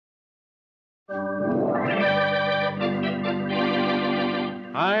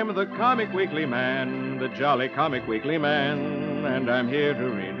I'm the Comic Weekly Man, the jolly Comic Weekly Man, and I'm here to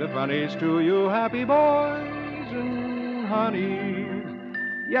read the funnies to you happy boys and honeys.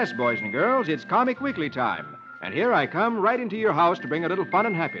 Yes, boys and girls, it's Comic Weekly time, and here I come right into your house to bring a little fun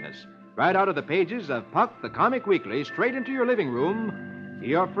and happiness. Right out of the pages of Puck the Comic Weekly, straight into your living room,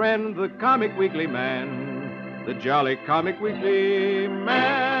 your friend, the Comic Weekly Man, the jolly Comic Weekly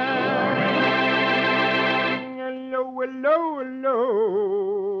Man. Hello, hello,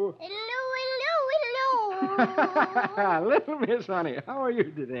 hello. Hello. Little Miss Honey, how are you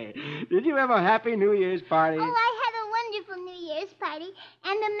today? Did you have a happy New Year's party? Oh, I had a wonderful New Year's party,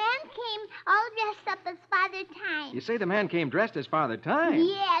 and the man came all dressed up as Father Time. You say the man came dressed as Father Time?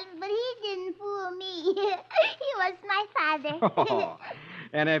 Yes, but he didn't fool me. He was my father. Oh.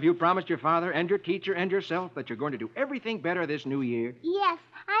 And have you promised your father and your teacher and yourself that you're going to do everything better this new year? Yes,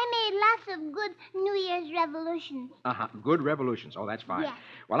 I made lots of good New Year's revolutions. Good revolutions. Oh, that's fine. Yes.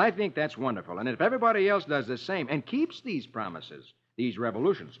 Well, I think that's wonderful. And if everybody else does the same and keeps these promises, these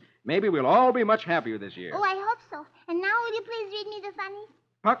revolutions, maybe we'll all be much happier this year. Oh, I hope so. And now will you please read me the funnies?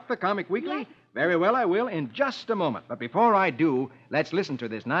 Puck the Comic Weekly? Yes. Very well, I will in just a moment. But before I do, let's listen to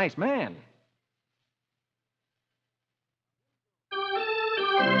this nice man.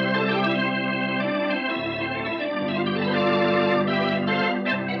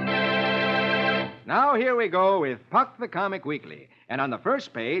 Now here we go with Puck the Comic Weekly. And on the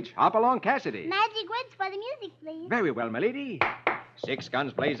first page, Hopalong Cassidy. Magic words for the music, please. Very well, milady. 6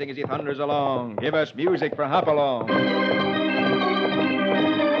 guns blazing as he thunders along. Give us music for Hopalong.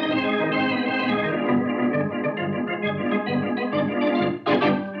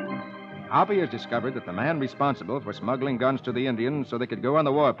 Hoppy has discovered that the man responsible for smuggling guns to the Indians so they could go on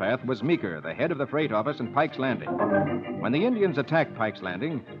the warpath was Meeker, the head of the freight office in Pike's Landing. When the Indians attacked Pike's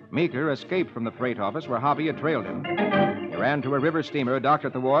Landing, Meeker escaped from the freight office where Hoppy had trailed him. He ran to a river steamer docked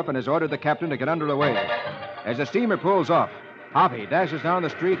at the wharf and has ordered the captain to get under the way. As the steamer pulls off, Hoppy dashes down the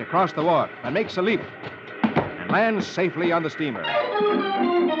street across the wharf and makes a leap and lands safely on the steamer.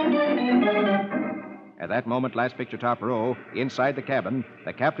 At that moment, last picture top row, inside the cabin,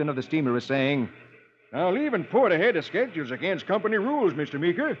 the captain of the steamer is saying, "Now, leaving port ahead of schedule's against company rules, Mr.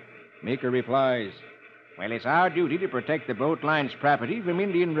 Meeker." Meeker replies, "Well, it's our duty to protect the boat line's property from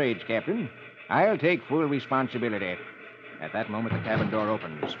Indian raids, Captain. I'll take full responsibility." At that moment, the cabin door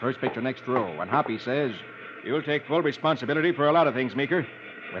opens. First picture next row, and Hoppy says, "You'll take full responsibility for a lot of things, Meeker."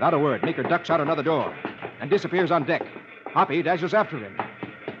 Without a word, Meeker ducks out another door and disappears on deck. Hoppy dashes after him.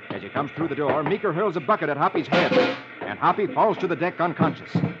 As he comes through the door, Meeker hurls a bucket at Hoppy's head, and Hoppy falls to the deck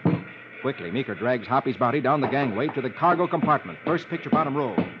unconscious. Quickly, Meeker drags Hoppy's body down the gangway to the cargo compartment, first picture bottom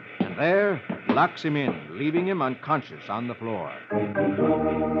row, and there locks him in, leaving him unconscious on the floor.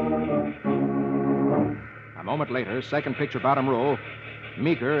 A moment later, second picture bottom row,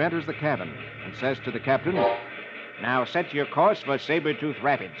 Meeker enters the cabin and says to the captain, "Now set your course for Saber-Tooth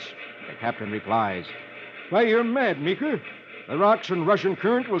Rapids." The captain replies, "Why, you're mad, Meeker. The rocks and rushing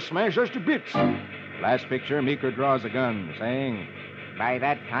current will smash us to bits." Last picture, Meeker draws a gun, saying, "By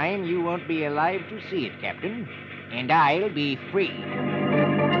that time, you won't be alive to see it, Captain, and I'll be free."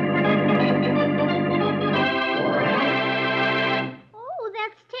 Oh,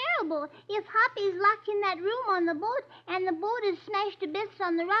 that's terrible. If Hoppy's locked in that room on the boat and the boat is smashed to bits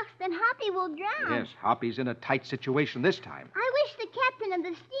on the rocks, then Hoppy will drown. Yes, Hoppy's in a tight situation this time. I wish the captain of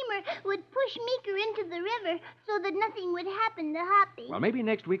the steamer would push Meeker into the river so that nothing would happen to Hoppy. Well, maybe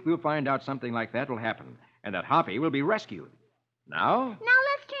next week we'll find out something like that will happen, and that Hoppy will be rescued. Now? Now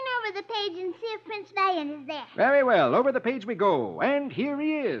let's turn over the page and see if Prince Valiant is there. Very well, over the page we go, and here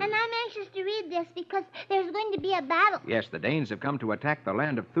he is. And I'm anxious to read this because there's going to be a battle. Yes, the Danes have come to attack the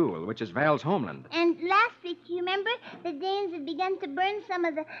land of Thule, which is Val's homeland. And last week, do you remember? The Danes had begun to burn some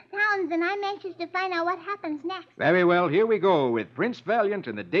of the towns, and I'm anxious to find out what happens next. Very well, here we go with Prince Valiant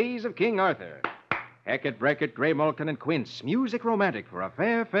in the days of King Arthur. Hackett, Brackett, Grey Malkin, and Quince. Music romantic for a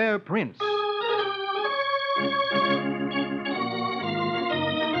fair, fair prince.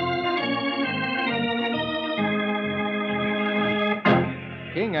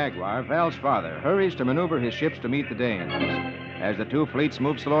 King Agwar, Val's father, hurries to maneuver his ships to meet the Danes. As the two fleets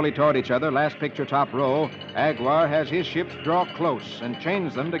move slowly toward each other, last picture top row, Agwar has his ships draw close and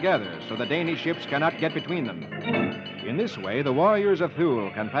chains them together so the Danish ships cannot get between them. In this way, the warriors of Thule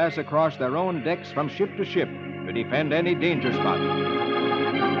can pass across their own decks from ship to ship to defend any danger spot.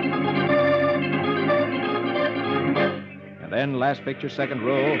 And then, last picture, second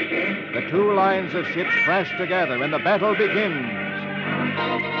row, the two lines of ships crash together and the battle begins.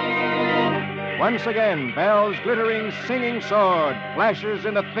 Once again, Belle's glittering, singing sword flashes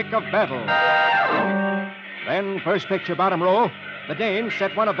in the thick of battle. Then, first picture, bottom row, the Danes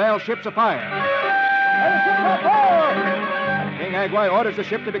set one of Belle's ships afire. King Agwai orders the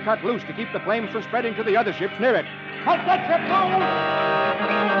ship to be cut loose to keep the flames from spreading to the other ships near it. Cut that ship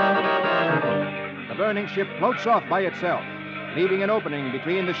loose! The burning ship floats off by itself, leaving an opening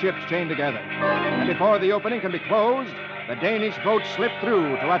between the ships chained together. And before the opening can be closed, the Danish boats slip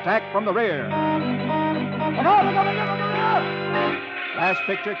through to attack from the rear. Last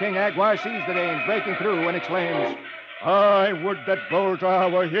picture, King Agwai sees the Danes breaking through and exclaims, I would that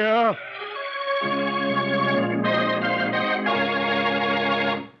Boltar were here.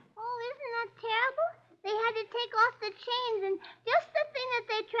 Oh, isn't that terrible? They had to take off the chains, and just the thing that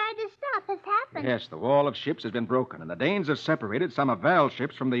they tried to stop has happened. Yes, the wall of ships has been broken, and the Danes have separated some of Val's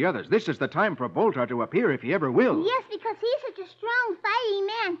ships from the others. This is the time for Boltar to appear, if he ever will. Yes, because he's such a strong, fighting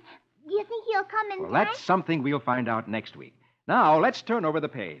man. Do you think he'll come in Well, time? that's something we'll find out next week. Now, let's turn over the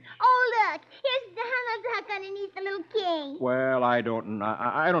page. Oh, look. Here's Donald Duck underneath the little king. Well, I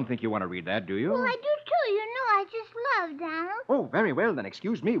don't think you want to read that, do you? Well, I do, too. You know I just love Donald. Oh, very well, then.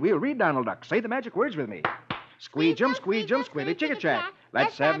 Excuse me. We'll read Donald Duck. Say the magic words with me. Squeejum, squeejum, squiddy, chicka chack.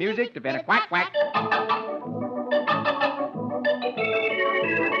 Let's have music to a quack, quack.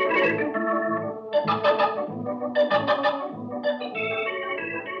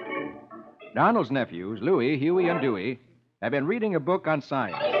 Donald's nephews, Louie, Huey, and Dewey, have been reading a book on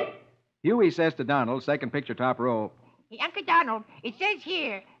science. Huey says to Donald, second picture, top row, Hey, Uncle Donald, it says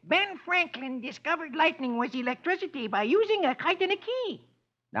here, Ben Franklin discovered lightning was electricity by using a kite and a key.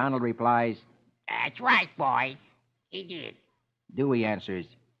 Donald replies, That's right, boy. He did. Dewey answers.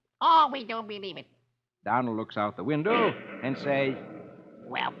 Oh, we don't believe it. Donald looks out the window and says,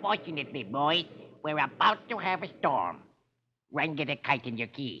 Well, fortunately, boys, we're about to have a storm. Run get a kite and your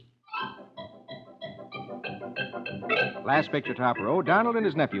key. Last picture, top row, Donald and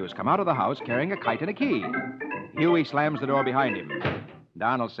his nephews come out of the house carrying a kite and a key. Huey slams the door behind him.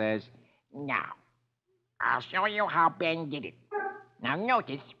 Donald says, Now, I'll show you how Ben did it. Now,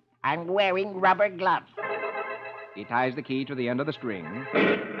 notice, I'm wearing rubber gloves. He ties the key to the end of the string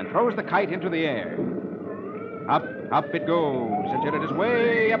and throws the kite into the air. Up, up it goes until it is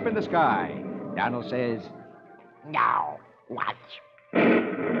way up in the sky. Donald says, Now, watch.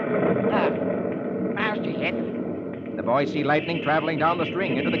 How's your head? The boys see lightning traveling down the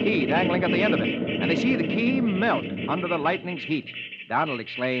string into the key dangling at the end of it, and they see the key melt under the lightning's heat. Donald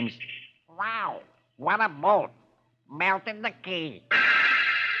exclaims, Wow, what a bolt. Melted the key.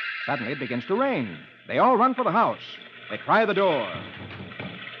 Suddenly it begins to rain. They all run for the house. They try the door.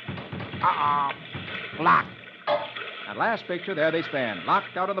 Uh-oh. Locked. At last picture, there they stand,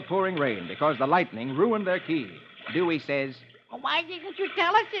 locked out in the pouring rain because the lightning ruined their key. Dewey says, Why didn't you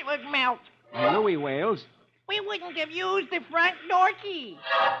tell us it would melt? and Louie wails, We wouldn't have used the front door key.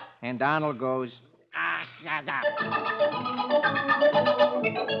 and Donald goes, Ah, shut up.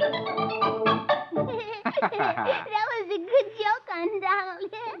 That was a good joke on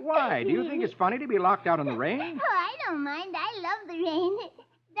Donald. Why? Do you think it's funny to be locked out in the rain? Oh, I don't mind. I love the rain.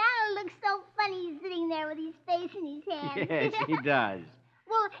 Donald looks so funny sitting there with his face in his hands. Yes, he does.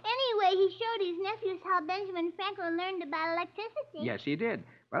 Well, anyway, he showed his nephews how Benjamin Franklin learned about electricity. Yes, he did.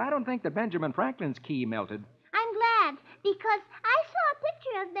 But I don't think that Benjamin Franklin's key melted. I'm glad, because I saw a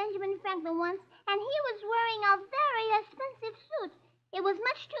picture of Benjamin Franklin once, and he was wearing a very expensive suit. It was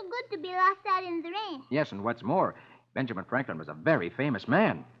much too good to be locked out in the rain. Yes, and what's more, Benjamin Franklin was a very famous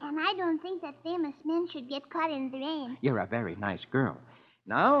man. And I don't think that famous men should get caught in the rain. You're a very nice girl.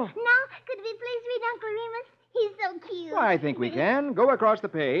 Now, Now, could we please read Uncle Remus? He's so cute. I think we can. Go across the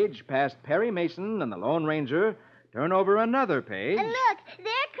page, past Perry Mason and the Lone Ranger. Turn over another page. And look,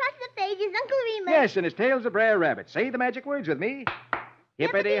 there across the page is Uncle Remus. Yes, and it's Tales of Brer Rabbit. Say the magic words with me.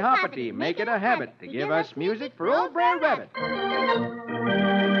 Hippity hoppity, make it a habit to give us music for old Brer Rabbit.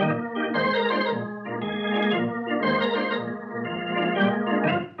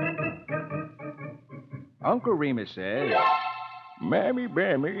 Uncle Remus says, Mammy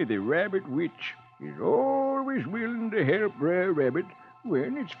Bammy, the rabbit witch, is always willing to help Brer Rabbit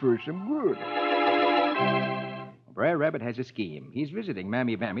when it's for some good. Brer Rabbit has a scheme. He's visiting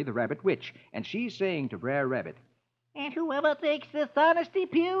Mammy Bammy, the rabbit witch, and she's saying to Brer Rabbit, And whoever takes this honesty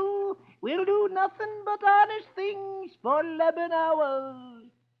pill will do nothing but honest things for 11 hours.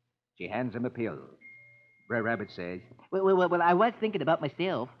 she hands him a pill. Brer Rabbit says, Well, I was thinking about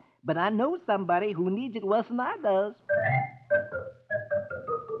myself, but I know somebody who needs it worse than I does.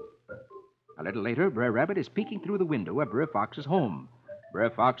 A little later, Brer Rabbit is peeking through the window of Brer Fox's home. Brer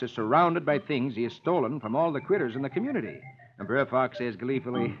Fox is surrounded by things he has stolen from all the critters in the community. And Brer Fox says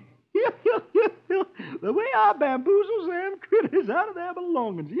gleefully, The way I bamboozles them critters out of their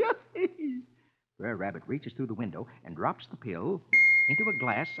belongings. Brer Rabbit reaches through the window and drops the pill into a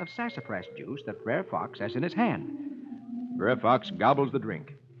glass of sassafras juice that Brer Fox has in his hand. Brer Fox gobbles the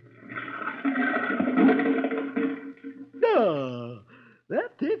drink. Ah,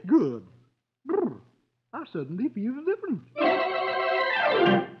 that tastes good. Brr, I suddenly feel the difference.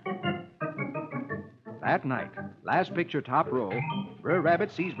 That night, last picture top row, Brer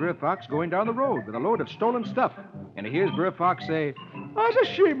Rabbit sees Brer Fox going down the road with a load of stolen stuff. And he hears Brer Fox say, I was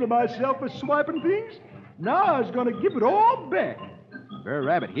ashamed of myself for swiping things. Now I was going to give it all back. Brer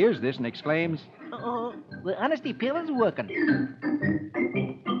Rabbit hears this and exclaims, Uh-oh, the honesty pill is working.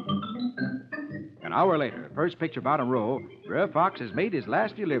 An hour later, first picture bottom row, Brer Fox has made his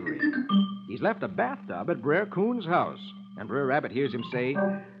last delivery. He's left a bathtub at Brer Coon's house. And Brer Rabbit hears him say,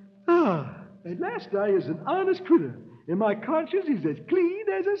 Ah, at last I is an honest critter, and my conscience is as clean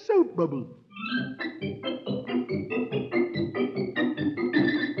as a soap bubble.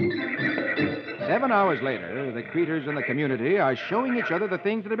 7 hours later, the creatures in the community are showing each other the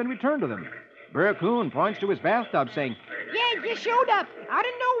things that have been returned to them. Brer Coon points to his bathtub saying, Yeah, it just showed up out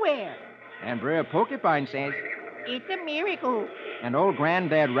of nowhere. and Brer Porcupine says, It's a miracle. and old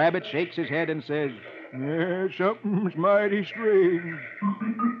Granddad Rabbit shakes his head and says, Yeah, something's mighty strange.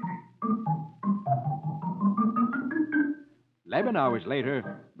 11 hours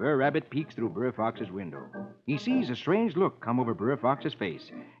later, Brer Rabbit peeks through Brer Fox's window. He sees a strange look come over Brer Fox's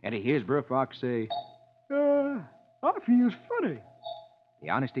face, and he hears Brer Fox say, I feels funny. the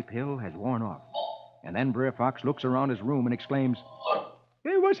honesty pill has worn off. And then Brer Fox looks around his room and exclaims,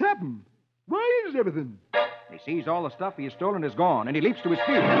 Hey, what's happened? Why is everything? he sees all the stuff he has stolen is gone, and he leaps to his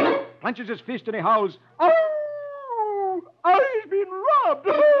feet, clenches his fist, and he howls, Oh, I've been robbed.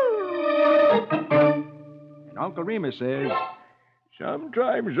 and Uncle Remus says,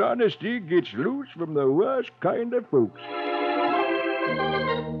 Sometimes honesty gets loose from the worst kind of folks.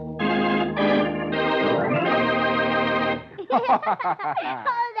 Oh,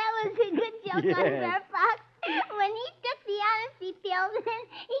 that was a good joke on Yeah. Brer Fox. When he took the honesty pills,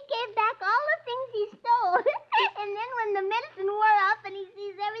 he gave back all the things he stole. And then when the medicine wore off and he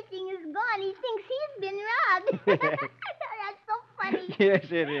sees everything is gone, he thinks he's been robbed. That's so funny. yes,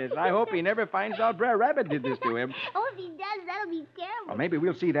 it is. I hope he never finds out Brer Rabbit did this to him. Oh, if he does, that'll be terrible. Well, maybe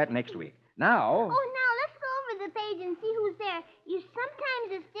we'll see that next week. Now, Oh, now let's go over the page and see who's there.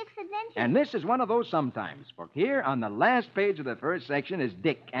 Sometimes it's Dick's Adventure. and this is one of those sometimes. For here on the last page of the first section is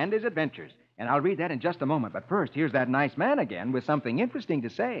Dick and his adventures. And I'll read that in just a moment. But first, here's that nice man again with something interesting to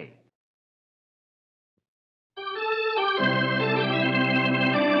say.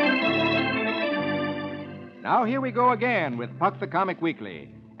 Now here we go again with Puck the Comic Weekly.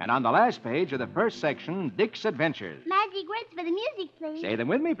 And on the last page of the first section, Dick's Adventures. Magic words for the music, please. Say them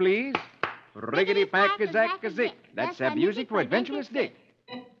with me, please. Riggedy pack a zack a zick. That's music for adventurous Dick.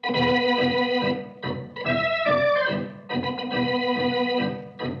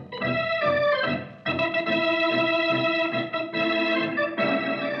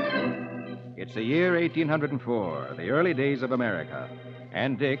 It's the year 1804, the early days of America.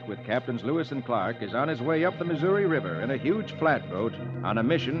 And Dick, with Captains Lewis and Clark, is on his way up the Missouri River in a huge flatboat on a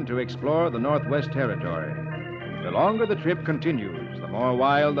mission to explore the Northwest Territory. The longer the trip continues, the more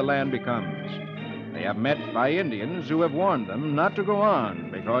wild the land becomes. They have met by Indians who have warned them not to go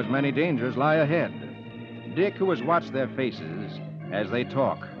on because many dangers lie ahead. Dick, who has watched their faces as they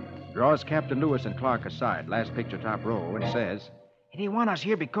talk, draws Captain Lewis and Clark aside, last picture top row, and says, They want us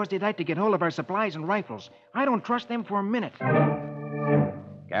here because they'd like to get hold of our supplies and rifles. I don't trust them for a minute.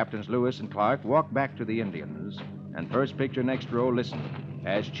 Captains Lewis and Clark walk back to the Indians, and first picture next row, listen,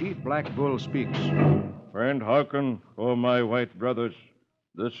 as Chief Black Bull speaks. Friend hearken, O my white brothers.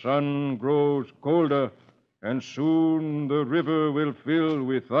 The sun grows colder, and soon the river will fill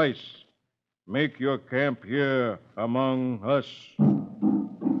with ice. Make your camp here among us.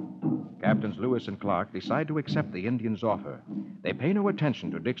 Captains Lewis and Clark decide to accept the Indians' offer. They pay no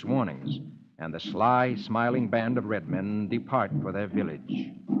attention to Dick's warnings, and the sly, smiling band of red men depart for their village.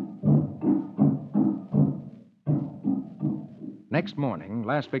 Next morning,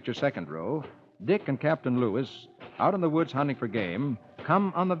 last picture second row, Dick and Captain Lewis, out in the woods hunting for game,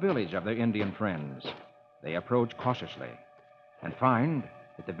 come on the village of their Indian friends. They approach cautiously and find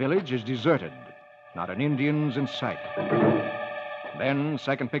that the village is deserted. Not an Indian's in sight. Then,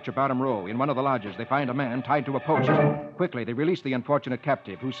 second picture bottom row, in one of the lodges, they find a man tied to a post. Quickly, they release the unfortunate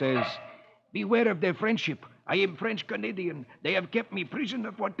captive, who says, Beware of their friendship. I am French-Canadian. They have kept me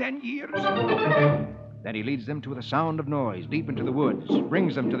prisoner for 10 years. Then he leads them to the sound of noise deep into the woods,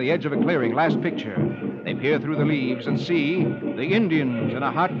 brings them to the edge of a clearing, last picture. They peer through the leaves and see the Indians in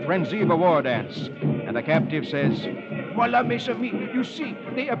a hot frenzy of a war dance. And the captive says, Voila, mes amis. You see,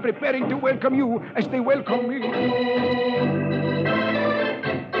 they are preparing to welcome you as they welcome me.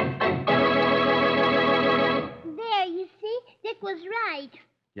 There, you see, Dick was right.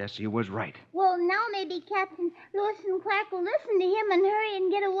 yes, he was right. Well, now maybe Captain Lewis and Clark will listen to him and hurry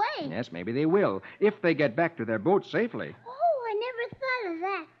and get away. Yes, maybe they will, if they get back to their boat safely. Oh, I never thought of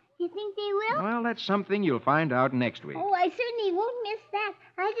that. You think they will? Well, that's something you'll find out next week. Oh, I certainly won't miss that.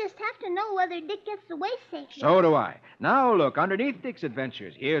 I just have to know whether Dick gets away safely. So do I. Now look, underneath Dick's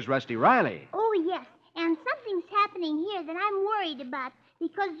adventures, here's Rusty Riley. Oh, yes. And something's happening here that I'm worried about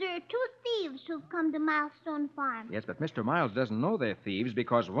because there are 2 thieves who've come to Milestone Farm. Yes, but Mr. Miles doesn't know they're thieves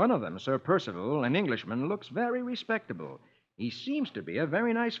because one of them, Sir Percival, an Englishman, looks very respectable. He seems to be a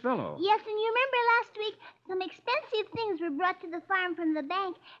very nice fellow. Yes, and you remember last week some expensive things were brought to the farm from the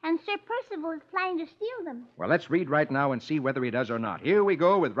bank, and Sir Percival is planning to steal them. Well, let's read right now and see whether he does or not. Here we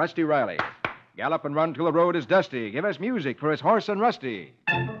go with Rusty Riley. Gallop and run till the road is dusty. Give us music for his horse and Rusty.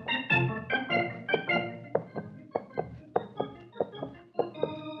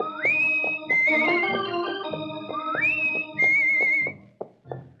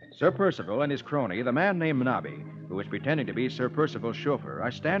 Sir Percival and his crony, the man named Nobby, who is pretending to be Sir Percival's chauffeur,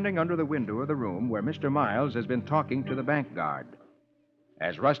 are standing under the window of the room where Mr. Miles has been talking to the bank guard.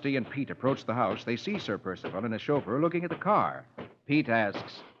 As Rusty and Pete approach the house, they see Sir Percival and his chauffeur looking at the car. Pete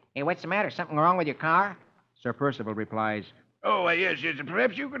asks, Hey, what's the matter? Something wrong with your car? Sir Percival replies, Oh, yes.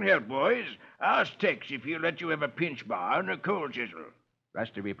 Perhaps you can help, boys. Ask Tex if he'll let you have a pinch bar and a coal chisel.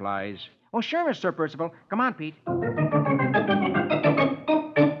 Rusty replies, Oh, sure, Sir Percival. Come on, Pete. A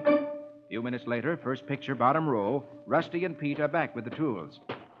few minutes later, first picture, bottom row, Rusty and Pete are back with the tools.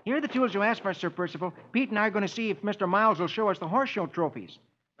 Here are the tools you asked for, Sir Percival. Pete and I are going to see if Mr. Miles will show us the horse show trophies.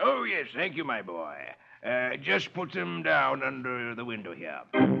 Oh, yes. Thank you, my boy. Just put them down under the window here.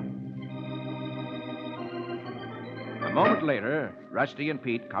 A moment later, Rusty and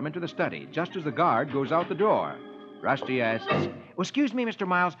Pete come into the study just as the guard goes out the door. Rusty asks, Well, excuse me, Mr.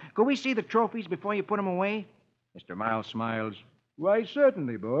 Miles. Could we see the trophies before you put them away? Mr. Miles smiles, Why,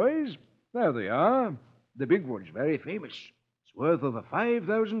 certainly, boys. There they are. The big one's very famous. It's worth over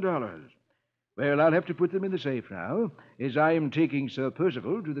 $5,000. Well, I'll have to put them in the safe now, as I am taking Sir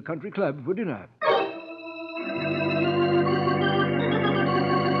Percival to the country club for dinner.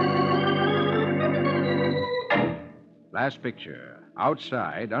 Last picture.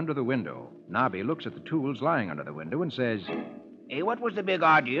 Outside, under the window, Nobby looks at the tools lying under the window and says, Hey, what was the big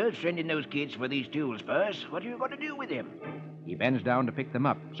idea of sending those kids for these tools first? What are you going to do with them? He bends down to pick them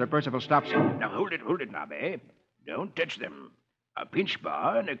up. Sir Percival stops him. Now, hold it, Nobby. Don't touch them. A pinch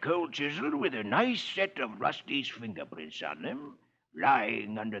bar and a cold chisel with a nice set of Rusty's fingerprints on them,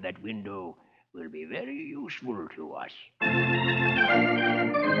 lying under that window, will be very useful to us.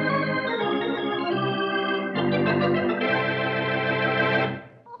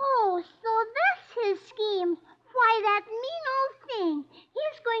 Oh, so that's his scheme. Why, that mean old thing.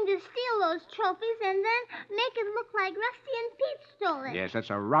 He's going to steal those trophies and then make it look like Rusty and Pete stole it. Yes, that's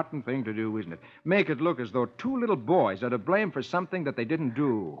a rotten thing to do, isn't it? Make it look as though 2 little boys are to blame for something that they didn't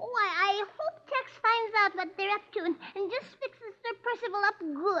do. Oh, I hope Tex finds out what they're up to and just fixes Sir Percival up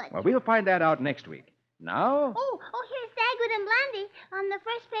good. Well, we'll find that out next week. Now, Oh, here's Dagwood and Blondie on the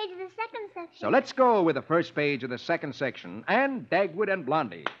first page of the second section. so let's go with the first page of the second section and Dagwood and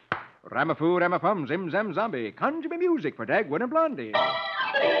Blondie. Ramafoo, ramafum, zim, zam, zombie. Conjure me music for Dagwood and Blondie.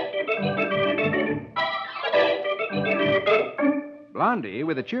 Blondie,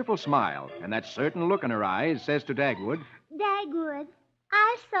 with a cheerful smile and that certain look in her eyes, says to Dagwood, Dagwood,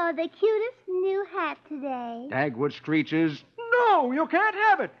 I saw the cutest new hat today. Dagwood screeches, No, you can't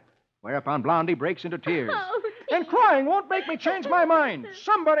have it. Whereupon Blondie breaks into tears. Oh, And crying won't make me change my mind.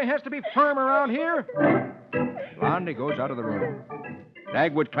 Somebody has to be firm around here. Blondie goes out of the room.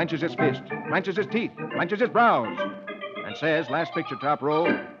 Dagwood clenches his fist, clenches his teeth, clenches his brows, and says, last picture, top row,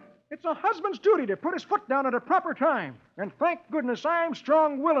 It's a husband's duty to put his foot down at a proper time. And thank goodness I'm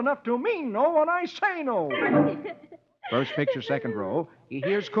strong-willed enough to mean no when I say no. First picture, second row, he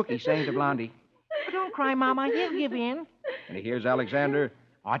hears Cookie saying to Blondie, Don't cry, Mama. He'll give in. and he hears Alexander.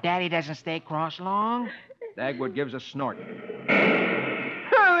 Oh, Daddy doesn't stay cross long. Dagwood gives a snort.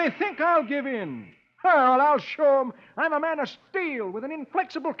 They think I'll give in. Well, I'll show 'em I'm a man of steel with an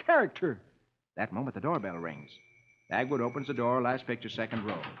inflexible character. That moment, the doorbell rings. Dagwood opens the door, last picture, second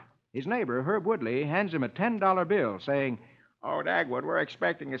row. His neighbor, Herb Woodley, hands him a $10 bill, saying, Oh, Dagwood, we're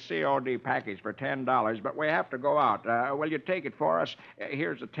expecting a COD package for $10, but we have to go out. Will you take it for us?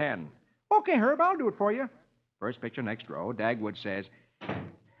 Here's a 10. Okay, Herb, I'll do it for you. First picture, next row, Dagwood says,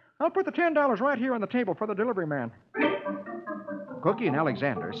 I'll put the $10 right here on the table for the delivery man. Cookie and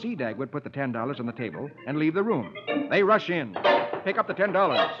Alexander see Dagwood put the $10 on the table and leave the room. They rush in, pick up the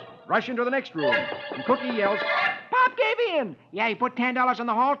 $10, rush into the next room, and Cookie yells, Pop gave in. Yeah, he put $10 on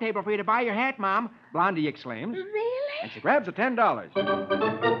the hall table for you to buy your hat, Mom. Blondie exclaims, Really? and she grabs the $10.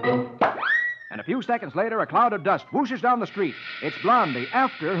 And a few seconds later, a cloud of dust whooshes down the street. It's Blondie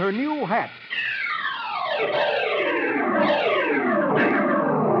after her new hat.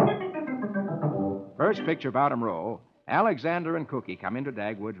 First picture, bottom row, Alexander and Cookie come into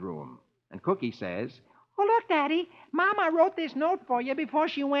Dagwood's room. And Cookie says, Oh, look, Daddy. Mama wrote this note for you before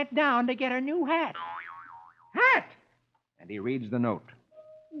she went down to get her new hat. Hat! And he reads the note.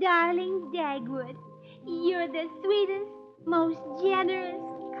 Darling Dagwood, you're the sweetest, most generous,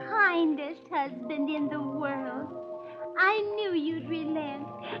 kindest husband in the world. I knew you'd relent,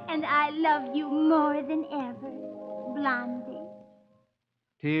 and I love you more than ever. Blondie.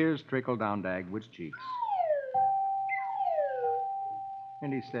 Tears trickle down Dagwood's cheeks.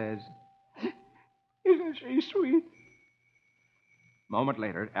 And he says, Isn't she sweet? moment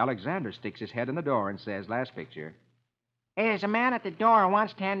later, Alexander sticks his head in the door and says, last picture, Hey, there's a man at the door who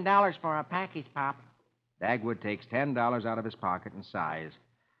wants $10 for a package, Pop. Dagwood takes $10 out of his pocket and sighs.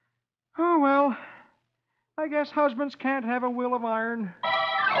 Oh, well, I guess husbands can't have a will of iron.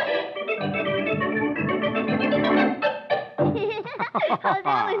 Oh, that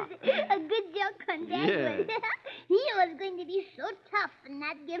was a good joke on Dagwood. Yes. He was going to be so tough and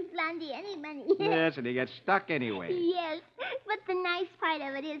not give Blondie any money. Yes, and he gets stuck anyway. Yes, but the nice part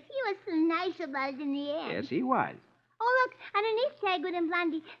of it is he was so nice about it in the end. Yes, he was. Oh, look, underneath Dagwood and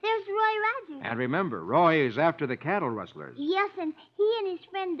Blondie, there's Roy Rogers. And remember, Roy is after the cattle rustlers. Yes, and he and his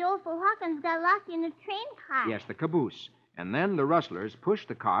friend Dolfo Hawkins got locked in a train car. Yes, the caboose. And then the rustlers push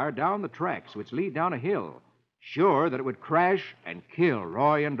the car down the tracks, which lead down a hill, sure that it would crash and kill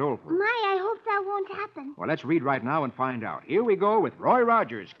Roy and Dolfo. My, I hope that won't happen. Well, let's read right now and find out. Here we go with Roy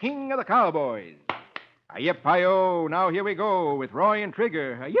Rogers, King of the Cowboys. Yip-hi-yo. Now here we go with Roy and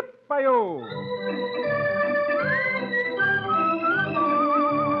Trigger. Yip-hi-yo.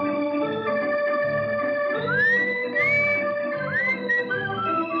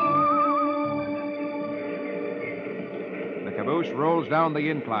 The caboose rolls down the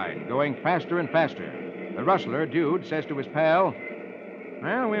incline, going faster and faster. The rustler, Dude, says to his pal,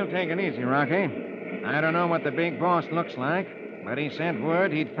 Well, we'll take it easy, Rocky. I don't know what the big boss looks like, but he sent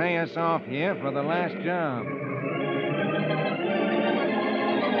word he'd pay us off here for the last job.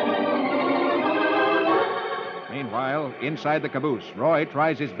 Meanwhile, inside the caboose, Roy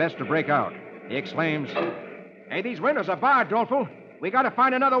tries his best to break out. He exclaims, Hey, these windows are barred, Dolfo. We gotta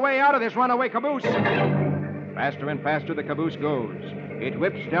find another way out of this runaway caboose. Faster and faster the caboose goes. It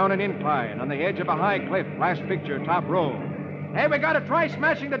whips down an incline on the edge of a high cliff, last picture, top row. Hey, we gotta try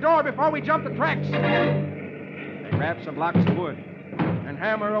smashing the door before we jump the tracks. They grab some blocks of wood and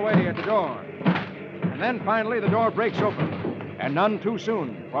hammer away at the door. And then finally the door breaks open. And none too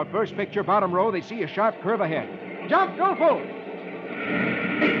soon. For first picture, bottom row, they see a sharp curve ahead. Jump, Dolfo!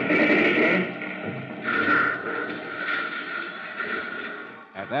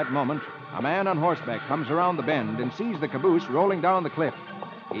 At that moment, a man on horseback comes around the bend and sees the caboose rolling down the cliff.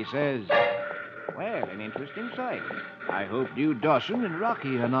 He says, Well, an interesting sight. I hope Dude Dawson and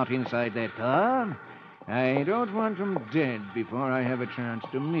Rocky are not inside that car. I don't want them dead before I have a chance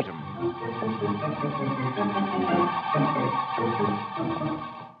to meet them.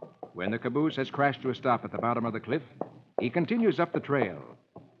 When the caboose has crashed to a stop at the bottom of the cliff, he continues up the trail.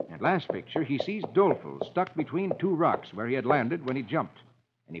 And last picture, he sees Dolfo stuck between two rocks where he had landed when he jumped.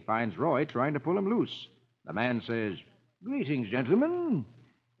 And he finds Roy trying to pull him loose. The man says, Greetings, gentlemen.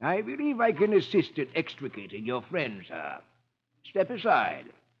 I believe I can assist in extricating your friend, sir. Step aside.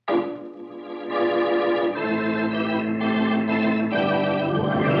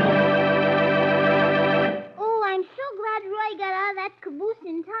 Oh, I'm so glad Roy got out of that caboose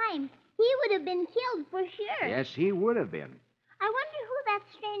in time. He would have been killed for sure. Yes, he would have been. I wonder who that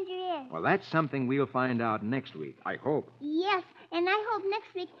stranger is. Well, that's something we'll find out next week, I hope. Yes, and I hope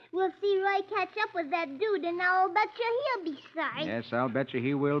next week we'll see Roy catch up with that dude, and I'll bet you he'll be sorry. Yes, I'll bet you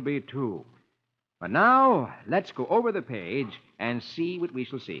he will be, too. But now, let's go over the page and see what we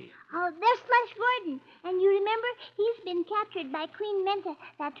shall see. Oh, there's Flash Gordon. And you remember, he's been captured by Queen Menta,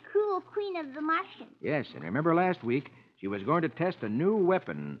 that cruel queen of the Martians. Yes, and remember last week, she was going to test a new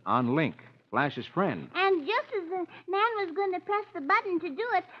weapon on Link, Flash's friend. And just as the man was going to press the button to do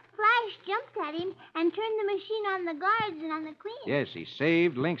it, Flash jumped at him and turned the machine on the guards and on the queen. Yes, he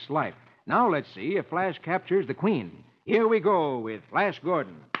saved Link's life. Now let's see if Flash captures the queen. Here we go with Flash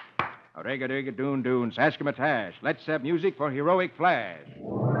Gordon. Rega-diga-doon-doon, Saskimatash. Let's have music for heroic Flash.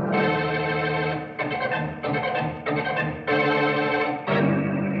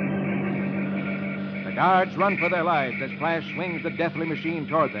 Guards run for their lives as Flash swings the deathly machine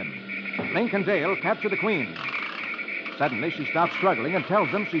toward them. Link and Dale capture the Queen. Suddenly, she stops struggling and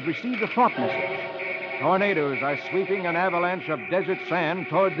tells them she's received a thought message. Tornadoes are sweeping an avalanche of desert sand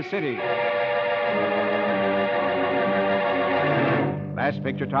toward the city. Last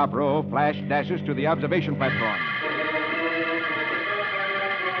picture, top row, Flash dashes to the observation platform.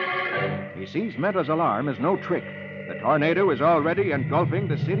 He sees Menta's alarm is no trick. The tornado is already engulfing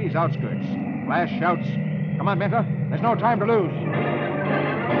the city's outskirts. Flash shouts, "Come on, Menta. There's no time to lose."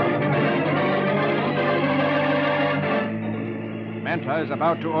 Menta is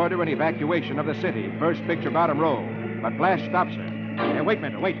about to order an evacuation of the city, first picture, bottom row. But Flash stops her. Hey, wait,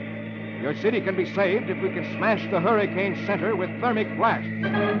 Menta, wait. Your city can be saved if we can smash the hurricane center with thermic blasts.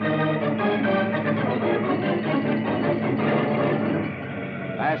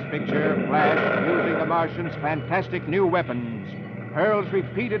 Last picture, Flash, using the Martians' fantastic new weapons, hurls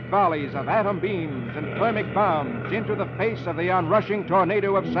repeated volleys of atom beams and thermic bombs into the face of the onrushing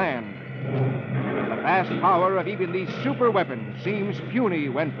tornado of sand. The vast power of even these super weapons seems puny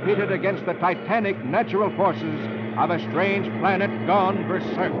when pitted against the titanic natural forces of a strange planet gone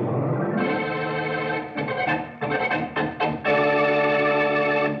berserk.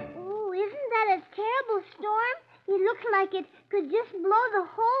 Ooh, isn't that a terrible storm? It looks like it could just blow the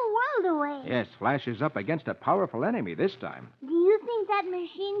whole world away. Yes, Flash is up against a powerful enemy this time. Do you think that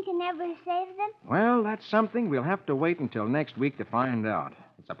machine can ever save them? Well, that's something we'll have to wait until next week to find out.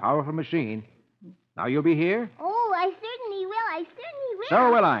 It's a powerful machine. Now you'll be here? Oh, I certainly will. I certainly will.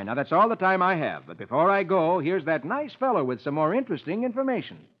 So will I. Now, that's all the time I have. But before I go, here's that nice fellow with some more interesting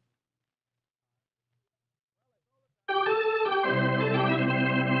information.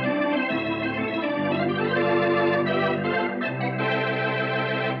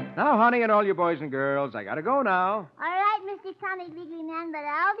 Now, honey, and all you boys and girls, I gotta go now. All right, Mr. Comic Weekly Man, but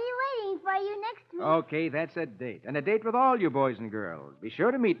I'll be waiting for you next week. Okay, that's a date. And a date with all you boys and girls. Be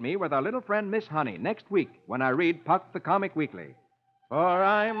sure to meet me with our little friend Miss Honey next week when I read Puck the Comic Weekly. For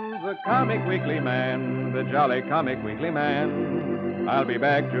I'm the Comic Weekly Man, the jolly Comic Weekly Man. I'll be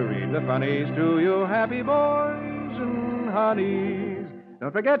back to read the funnies to you happy boys and honeys.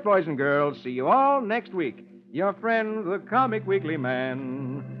 Don't forget, boys and girls, see you all next week. Your friend, the Comic Weekly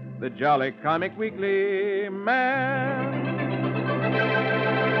Man, the jolly Comic Weekly Man.